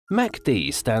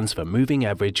MACD stands for Moving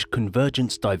Average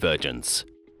Convergence Divergence.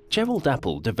 Gerald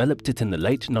Apple developed it in the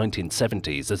late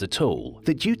 1970s as a tool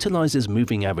that utilizes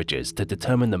moving averages to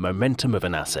determine the momentum of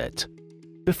an asset.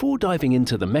 Before diving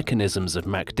into the mechanisms of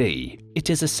MACD, it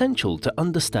is essential to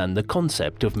understand the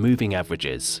concept of moving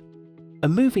averages. A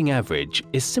moving average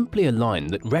is simply a line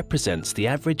that represents the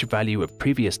average value of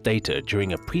previous data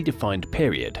during a predefined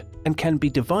period and can be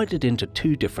divided into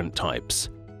two different types: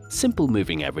 simple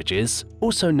moving averages,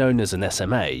 also known as an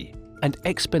SMA, and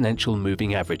exponential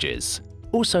moving averages,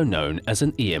 also known as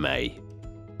an EMA.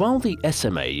 While the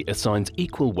SMA assigns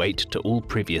equal weight to all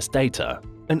previous data,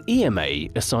 an EMA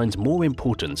assigns more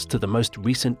importance to the most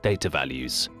recent data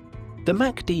values. The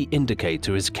MACD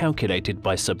indicator is calculated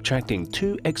by subtracting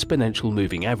two exponential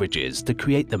moving averages to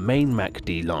create the main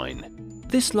MACD line.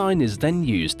 This line is then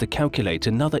used to calculate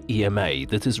another EMA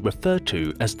that is referred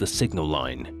to as the signal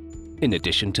line. In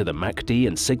addition to the MACD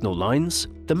and signal lines,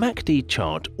 the MACD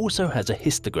chart also has a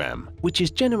histogram, which is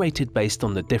generated based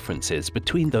on the differences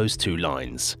between those two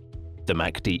lines. The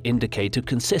MACD indicator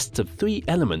consists of three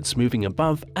elements moving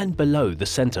above and below the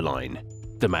center line: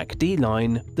 the MACD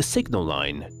line, the signal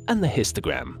line, and the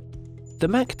histogram. The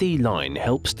MACD line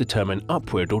helps determine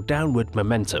upward or downward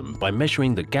momentum by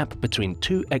measuring the gap between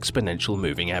two exponential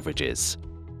moving averages.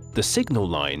 The signal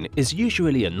line is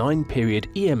usually a 9-period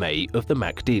EMA of the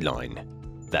MACD line.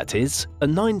 That is, a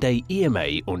 9-day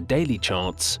EMA on daily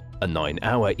charts, a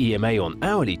 9-hour EMA on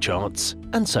hourly charts,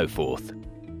 and so forth.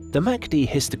 The MACD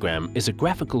histogram is a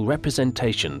graphical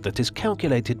representation that is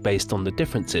calculated based on the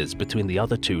differences between the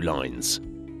other two lines.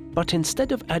 But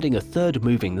instead of adding a third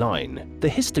moving line, the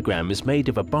histogram is made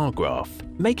of a bar graph,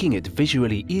 making it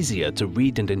visually easier to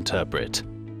read and interpret.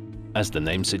 As the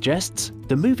name suggests,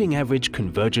 the Moving Average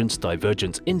Convergence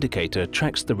Divergence indicator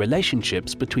tracks the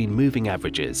relationships between moving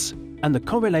averages, and the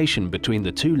correlation between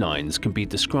the two lines can be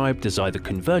described as either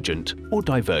convergent or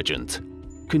divergent.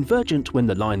 Convergent when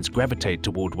the lines gravitate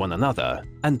toward one another,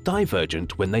 and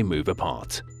divergent when they move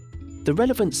apart. The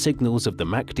relevant signals of the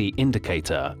MACD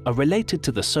indicator are related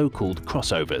to the so-called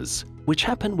crossovers, which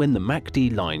happen when the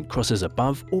MACD line crosses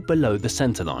above or below the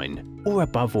center line, or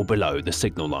above or below the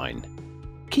signal line.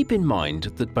 Keep in mind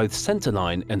that both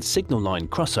centerline and signal line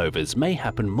crossovers may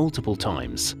happen multiple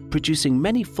times, producing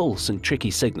many false and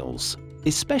tricky signals,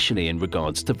 especially in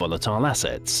regards to volatile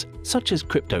assets, such as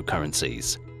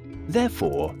cryptocurrencies.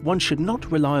 Therefore, one should not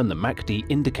rely on the MACD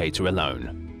indicator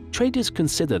alone. Traders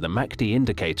consider the MACD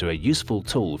indicator a useful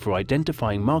tool for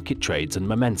identifying market trades and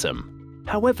momentum.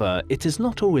 However, it is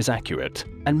not always accurate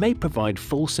and may provide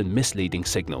false and misleading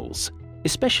signals,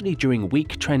 especially during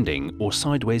weak trending or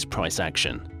sideways price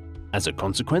action. As a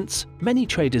consequence, many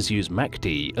traders use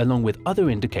MACD along with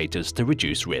other indicators to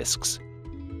reduce risks.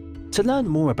 To learn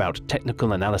more about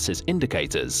technical analysis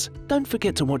indicators, don't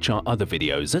forget to watch our other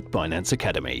videos at Binance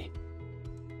Academy.